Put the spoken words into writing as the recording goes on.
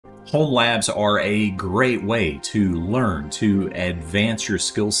Home labs are a great way to learn, to advance your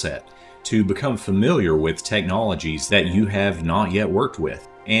skill set, to become familiar with technologies that you have not yet worked with.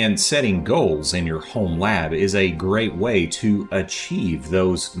 And setting goals in your home lab is a great way to achieve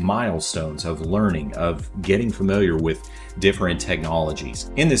those milestones of learning, of getting familiar with different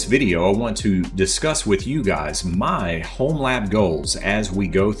technologies. In this video, I want to discuss with you guys my home lab goals as we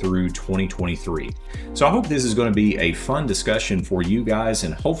go through 2023. So I hope this is going to be a fun discussion for you guys,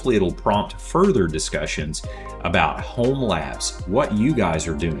 and hopefully it'll prompt further discussions about home labs, what you guys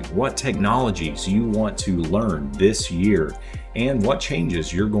are doing, what technologies you want to learn this year, and what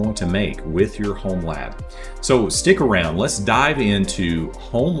changes you're going to make with your home lab. So stick around, let's dive into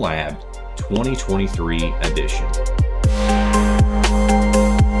Home Lab 2023 edition.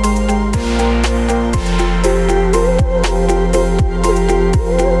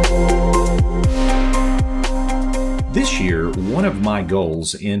 This year, one of my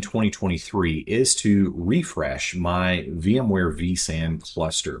goals in 2023 is to refresh my VMware vSAN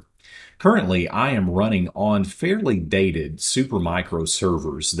cluster. Currently, I am running on fairly dated Supermicro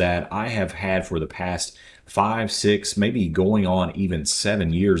servers that I have had for the past 5, 6, maybe going on even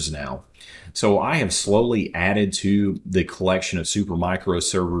 7 years now. So I have slowly added to the collection of Supermicro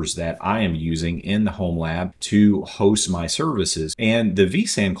servers that I am using in the home lab to host my services. And the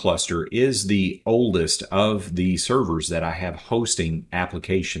vSAN cluster is the oldest of the servers that I have hosting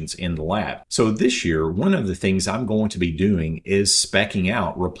applications in the lab. So this year, one of the things I'm going to be doing is speccing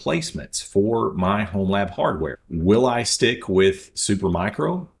out replacements for my home lab hardware. Will I stick with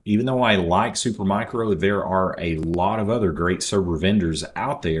Supermicro? Even though I like Supermicro, there are a lot of other great server vendors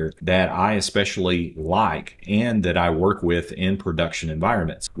out there that I especially like and that I work with in production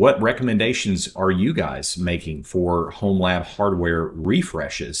environments. What recommendations are you guys making for home lab hardware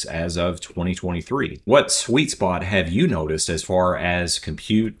refreshes as of 2023? What sweet spot have you noticed as far as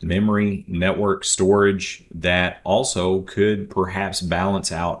compute, memory, network, storage that also could perhaps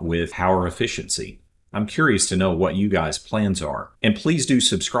balance out with power efficiency? I'm curious to know what you guys' plans are. And please do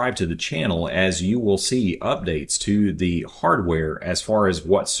subscribe to the channel, as you will see updates to the hardware as far as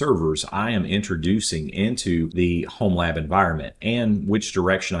what servers I am introducing into the home lab environment and which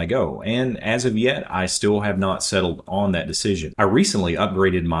direction I go. And as of yet, I still have not settled on that decision. I recently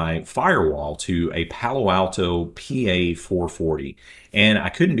upgraded my firewall to a Palo Alto PA440. And I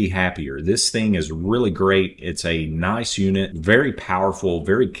couldn't be happier. This thing is really great. It's a nice unit, very powerful,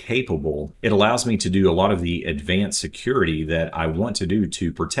 very capable. It allows me to do a lot of the advanced security that I want to do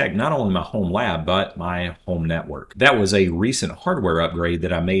to protect not only my home lab, but my home network. That was a recent hardware upgrade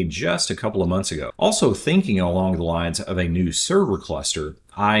that I made just a couple of months ago. Also thinking along the lines of a new server cluster,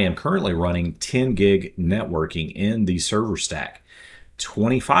 I am currently running 10 gig networking in the server stack.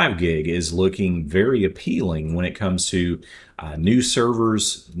 25 gig is looking very appealing when it comes to new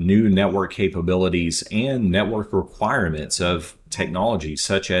servers, new network capabilities, and network requirements of technologies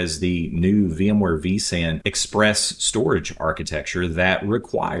such as the new VMware vSAN Express storage architecture that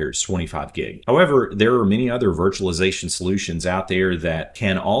requires 25 gig. However, there are many other virtualization solutions out there that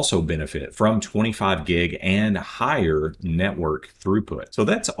can also benefit from 25 gig and higher network throughput. So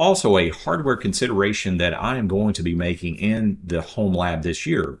that's also a hardware consideration that I am going to be making in the home lab this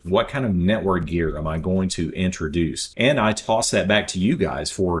year. What kind of network gear am I going to introduce? And I toss that back to you guys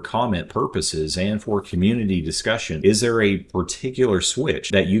for comment purposes and for community discussion. Is there a particular switch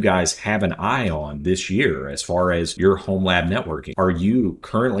that you guys have an eye on this year as far as your home lab networking? Are you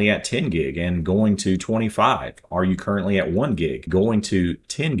currently at 10 gig and going to 25? Are you currently at 1 gig going to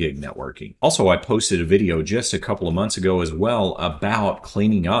 10 gig networking? Also, I posted a video just a couple of months ago as well about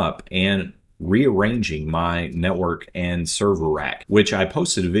cleaning up and rearranging my network and server rack, which I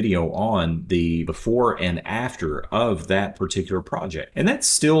posted a video on the before and after of that particular project. And that's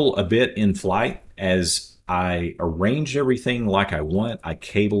still a bit in flight as I arranged everything like I want. I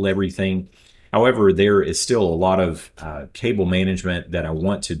cabled everything. However, there is still a lot of cable management that I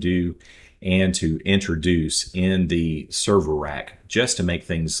want to do and to introduce in the server rack just to make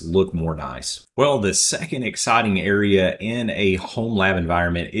things look more nice. Well, the second exciting area in a home lab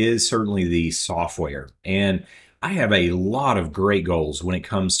environment is certainly the software. And I have a lot of great goals when it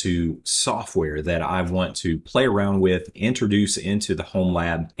comes to software that I want to play around with, introduce into the home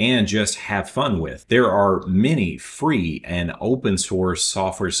lab, and just have fun with. There are many free and open source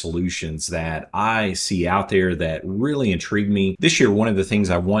software solutions that I see out there that really intrigue me. This year, one of the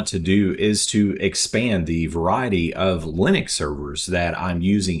things I want to do is to expand the variety of Linux servers that I'm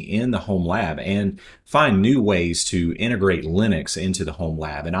using in the home lab and find new ways to integrate Linux into the home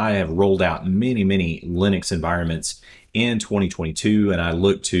lab. And I have rolled out many Linux environments in 2022, and I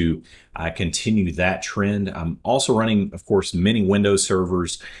look to continue that trend. I'm also running, of course, many Windows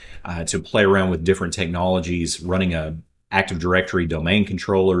servers, to play around with different technologies, running a Active Directory domain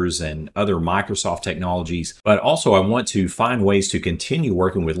controllers and other Microsoft technologies. But also I want to find ways to continue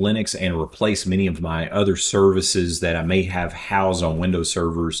working with Linux and replace many of my other services that I may have housed on Windows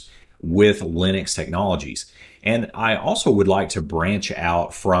servers with Linux technologies. And I also would like to branch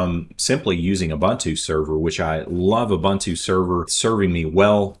out from simply using Ubuntu server, which I love Ubuntu server serving me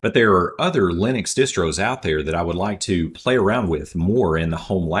well, but there are other Linux distros out there that I would like to play around with more in the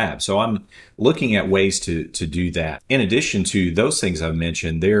home lab. So I'm looking at ways to do that. In addition to those things I've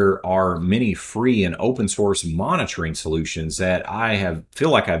mentioned, there are many free and open source monitoring solutions that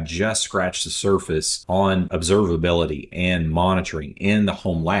feel like I've just scratched the surface on observability and monitoring in the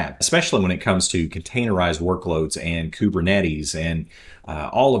home lab, especially when it comes to containerized workloads and Kubernetes and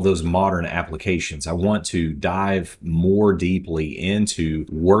all of those modern applications. I want to dive more deeply into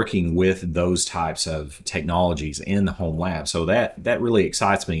working with those types of technologies in the home lab. So that really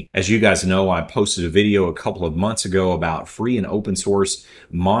excites me. As you guys know, I posted a video a couple of months ago about free and open source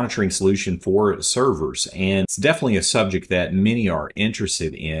monitoring solution for servers. And it's definitely a subject that many are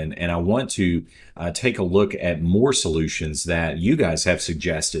interested in. And I want to take a look at more solutions that you guys have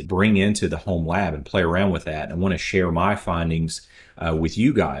suggested, bring into the home lab and play around with that. I want to share my findings with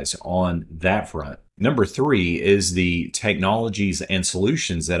you guys on that front. Number 3 is the technologies and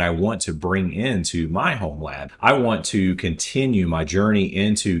solutions that I want to bring into my home lab. I want to continue my journey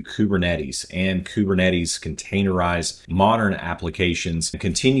into Kubernetes and Kubernetes containerized modern applications,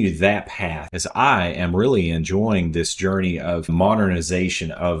 continue that path as I am really enjoying this journey of modernization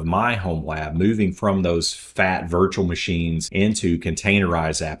of my home lab, moving from those fat virtual machines into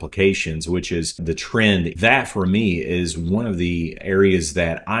containerized applications, which is the trend. That for me is one of the areas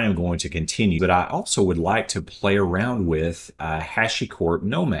that I am going to continue, but I also would like to play around with Hashicorp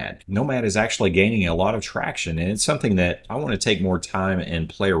Nomad. Nomad is actually gaining a lot of traction, and it's something that I want to take more time and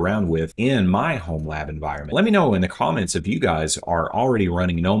play around with in my home lab environment. Let me know in the comments if you guys are already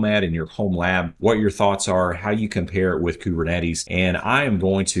running Nomad in your home lab, what your thoughts are, how you compare it with Kubernetes, and I am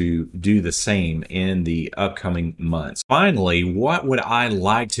going to do the same in the upcoming months. Finally, what would I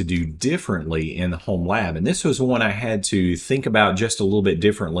like to do differently in the home lab? And this was one I had to think about just a little bit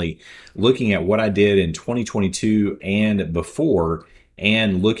differently, looking at what I did in 2022 and before,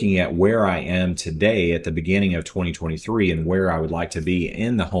 and looking at where I am today at the beginning of 2023 and where I would like to be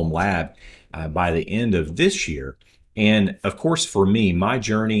in the home lab by the end of this year. And of course, for me, my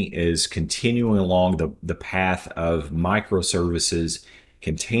journey is continuing along the path of microservices,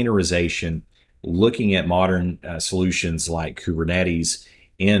 containerization, looking at modern solutions like Kubernetes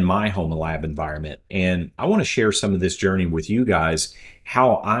in my home lab environment. And I want to share some of this journey with you guys,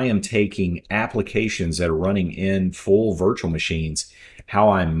 how I am taking applications that are running in full virtual machines, how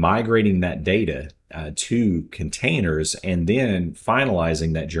I'm migrating that data to containers, and then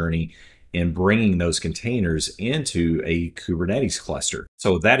finalizing that journey and bringing those containers into a Kubernetes cluster.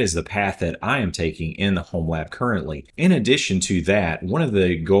 So that is the path that I am taking in the home lab currently. In addition to that, one of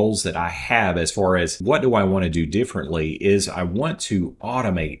the goals that I have as far as what do I want to do differently is I want to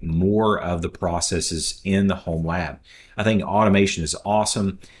automate more of the processes in the home lab. I think automation is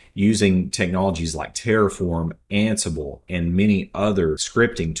awesome, using technologies like Terraform, Ansible, and many other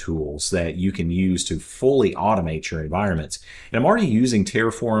scripting tools that you can use to fully automate your environments. And I'm already using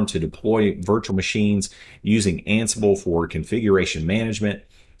Terraform to deploy virtual machines, using Ansible for configuration management.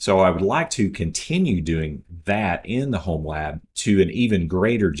 So I would like to continue doing that in the home lab to an even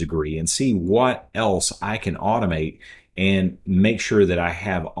greater degree and see what else I can automate and make sure that I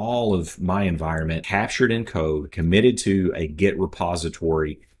have all of my environment captured in code, committed to a Git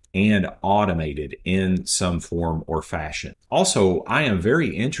repository, and automated in some form or fashion. Also, I am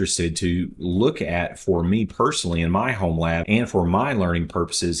very interested to look at, for me personally in my home lab and for my learning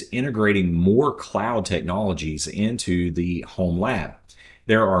purposes, integrating more cloud technologies into the home lab.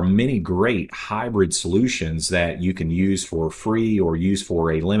 There are many great hybrid solutions that you can use for free or use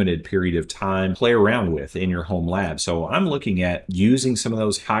for a limited period of time, play around with in your home lab. So I'm looking at using some of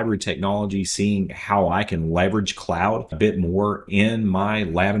those hybrid technologies, seeing how I can leverage cloud a bit more in my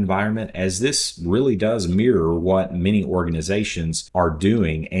lab environment, as this really does mirror what many organizations are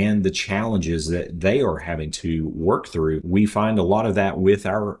doing and the challenges that they are having to work through. We find a lot of that with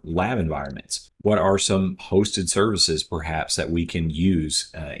our lab environments. What are some hosted services perhaps that we can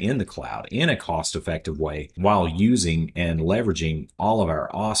use in the cloud in a cost-effective way while using and leveraging all of our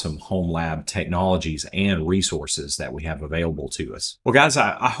awesome home lab technologies and resources that we have available to us? Well, guys,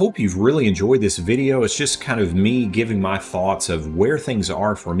 I hope you've really enjoyed this video. It's just kind of me giving my thoughts of where things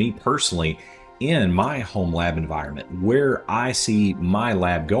are for me personally in my home lab environment, where I see my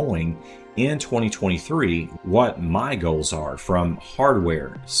lab going, in 2023 what my goals are from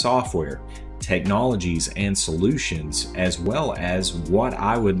hardware, software, technologies and solutions, as well as what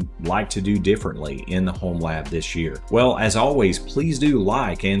I would like to do differently in the home lab this year. Well, as always, please do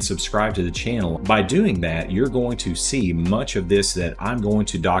like and subscribe to the channel. By doing that, you're going to see much of this that I'm going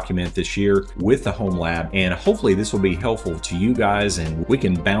to document this year with the home lab, and hopefully this will be helpful to you guys and we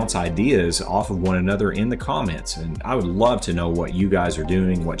can bounce ideas off of one another in the comments. And I would love to know what you guys are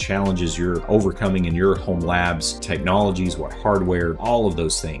doing, what challenges you're overcoming in your home labs, technologies, what hardware, all of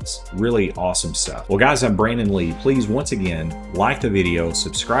those things. Really awesome stuff. Well guys, I'm Brandon Lee. Please once again like the video,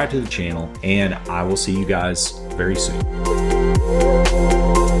 subscribe to the channel, and I will see you guys very soon.